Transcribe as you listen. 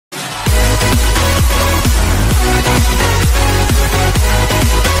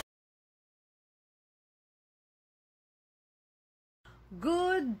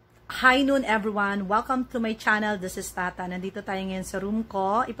Good high noon everyone! Welcome to my channel. This is Tata. Nandito tayo ngayon sa room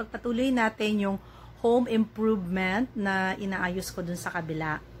ko. Ipagpatuloy natin yung home improvement na inaayos ko dun sa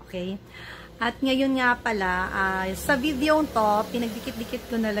kabila. Okay? At ngayon nga pala, sa video to, pinagdikit-dikit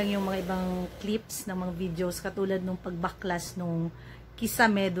ko na lang yung mga ibang clips ng mga videos katulad nung pagbaklas nung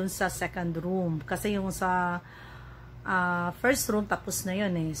kisame dun sa second room. Kasi yung sa first room tapos na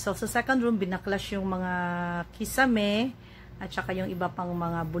yun eh. So sa second room, binaklas yung mga kisame at saka yung iba pang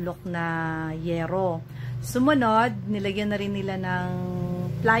mga bulok na yero. Sumunod, nilagyan na rin nila ng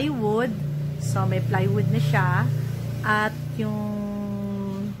plywood. So may plywood na siya. At yung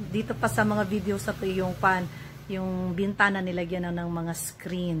dito pa sa mga videos na to yung bintana nilagyan na ng mga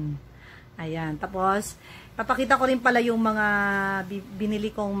screen. Ayan. Tapos, papakita ko rin pala yung mga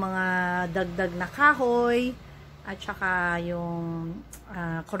binili kong mga dagdag na kahoy at saka yung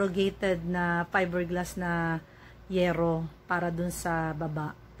corrugated na fiberglass na yero para dun sa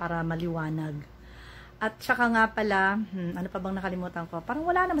baba, para maliwanag. At saka nga pala, ano pa bang nakalimutan ko? Parang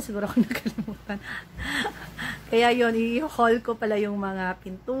wala naman siguro akong nakalimutan. Kaya yun, i-haul ko pala yung mga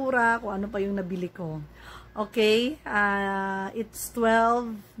pintura, kung ano pa yung nabili ko. Okay, it's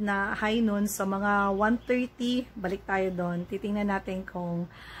 12 na high noon, so mga 1:30, balik tayo doon. Titingnan natin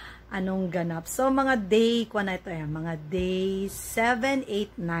kung anong ganap. So mga day, kuha na ito mga day 7,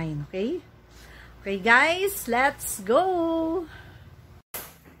 8, 9, okay? Okay guys, let's go!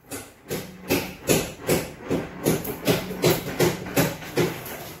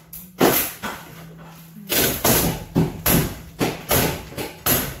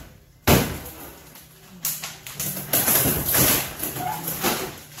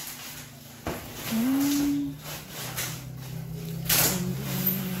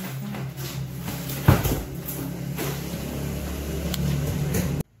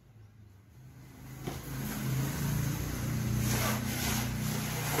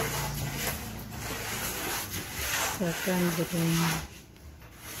 Second room.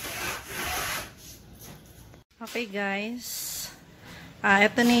 Okay guys,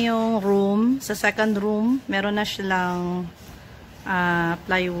 ito na yung room. Sa second room, meron na silang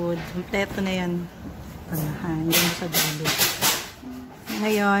plywood. Kompleto na yan. Hanggang sa dulo.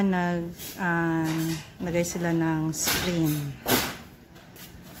 Ngayon, nagay sila ng screen.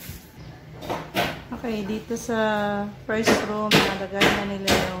 Okay, dito sa first room, nalagay na nila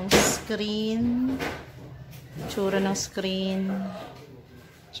yung screen. Tsura ng screen.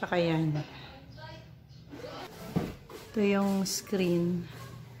 Tsaka yan. Ito yung screen.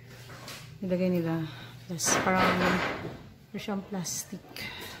 Nilagay nila. Plus, parang siyang plastic.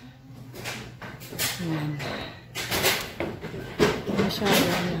 Yan. Ano siya?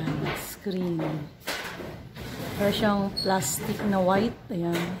 Yan. Screen. Parang siyang plastic na white.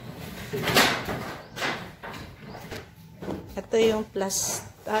 Ayan. Ito yung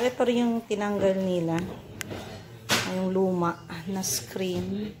ito rin yung tinanggal nila. Yung luma na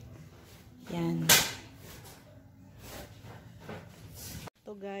screen. Yan.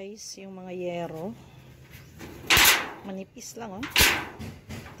 Ito guys, yung mga yero. Manipis lang oh.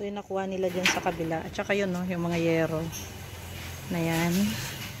 Ito yung nakuha nila dyan sa kabila. At saka yun yung mga yero. Na yan.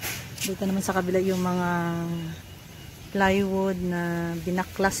 Dito naman sa kabila yung mga plywood na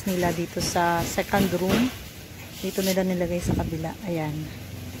binaklas nila dito sa second room. Dito nila nilagay sa kabila. Ayan.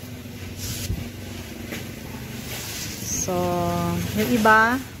 So, yung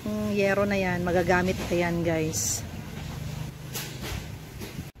iba, yung yero na yan, magagamit na yan guys.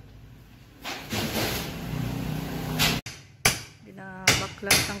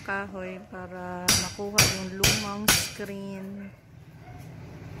 Binabaklas ang kahoy para makuha yung lumang screen.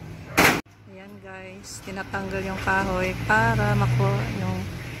 Ayan guys, tinatanggal yung kahoy para makuha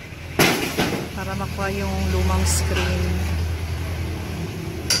yung lumang screen.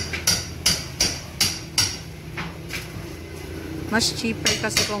 Mas cheaper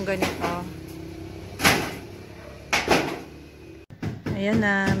kasi kung ganito. Ayan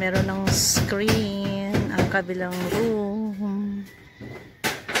na, meron ng screen ang kabilang room.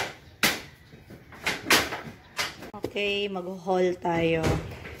 Okay, mag-haul tayo.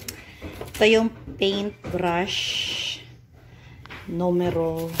 Ito yung paint brush.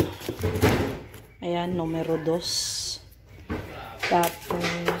 Numero 2.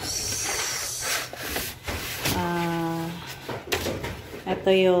 Tapos ito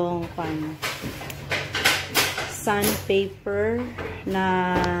yung sandpaper na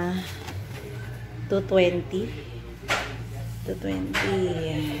 220.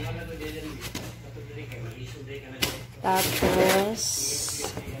 Tapos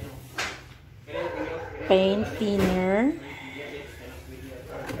paint thinner.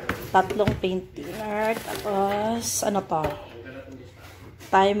 Tatlong paint thinner. Tapos, ano to?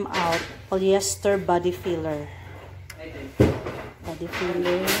 Time Out polyester body filler. Body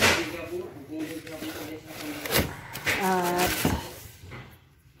filler. At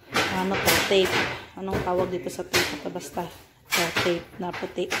ano to? Tape. Anong tawag dito sa tape? Ito basta. Tape na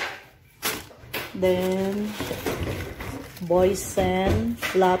puti. Then Boysen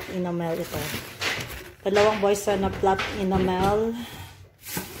flat enamel ito. Dalawang Boysen na flat enamel.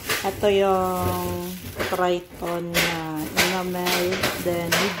 Ito yung Triton na enamel, then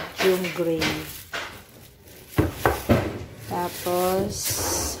medium gray. Tapos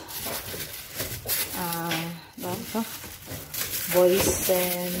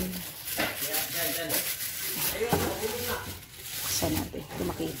Boysen. Saan natin? Hindi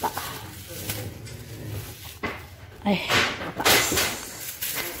makita. Ay, mataas.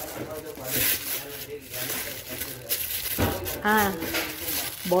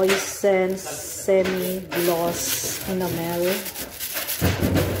 Boysen semi-gloss enamel.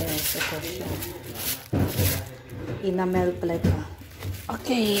 Yes, ito siya. Enamel pala ito.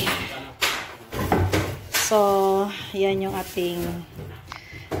 Okay. So, yan yung ating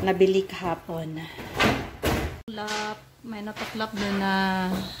nabili kahapon. May natuklap din na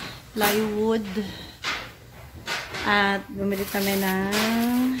plywood. At bumili kami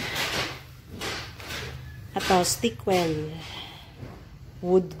ng stickwell.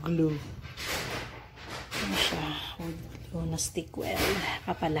 Wood glue. Ano siya? Wood glue na stickwell.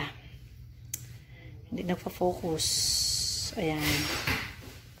 Pala. Hindi nagpa-focus. Ayan.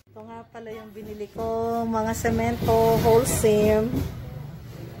 Ito nga pala yung binili ko. Mga semento, wholesale.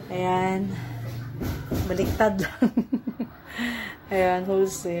 Ayan. Baliktad lang. Ayan,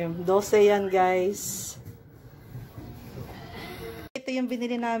 wholesale. 12 yan, guys. Ito yung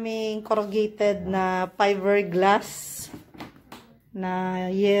binili naming corrugated na fiberglass na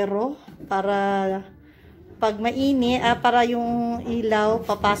yero para pag mainit, para yung ilaw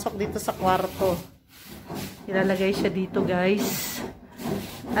papasok dito sa kwarto. Ilalagay siya dito, guys.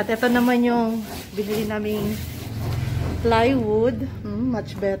 At ito naman yung binili naming plywood.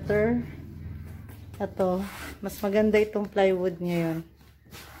 Much better. Ito, mas maganda itong plywood ngayon.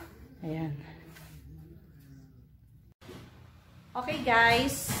 Ayan. Okay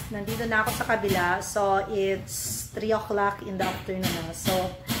guys, nandito na ako sa kabila. So, it's 3 o'clock in the afternoon na. So,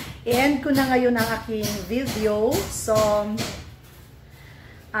 i-end ko na ngayon ang aking video. So,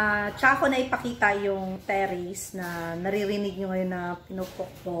 tsaka ko na ipakita yung terrace na naririnig nyo ngayon na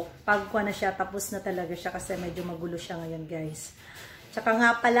pinupukpok. Pagkuha na siya, tapos na talaga siya kasi medyo magulo siya ngayon guys. Tsaka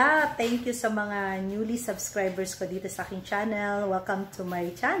nga pala, thank you sa mga newly subscribers ko dito sa aking channel. Welcome to my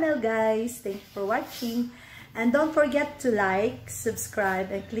channel guys. Thank you for watching. And don't forget to like,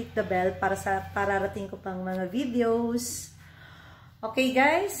 subscribe, and click the bell para sa pararating ko pang mga videos. Okay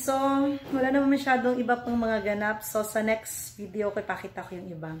guys, so wala naman masyadong iba pang mga ganap. So sa next video ko ipakita ko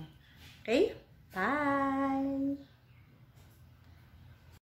yung ibang. Okay? Bye!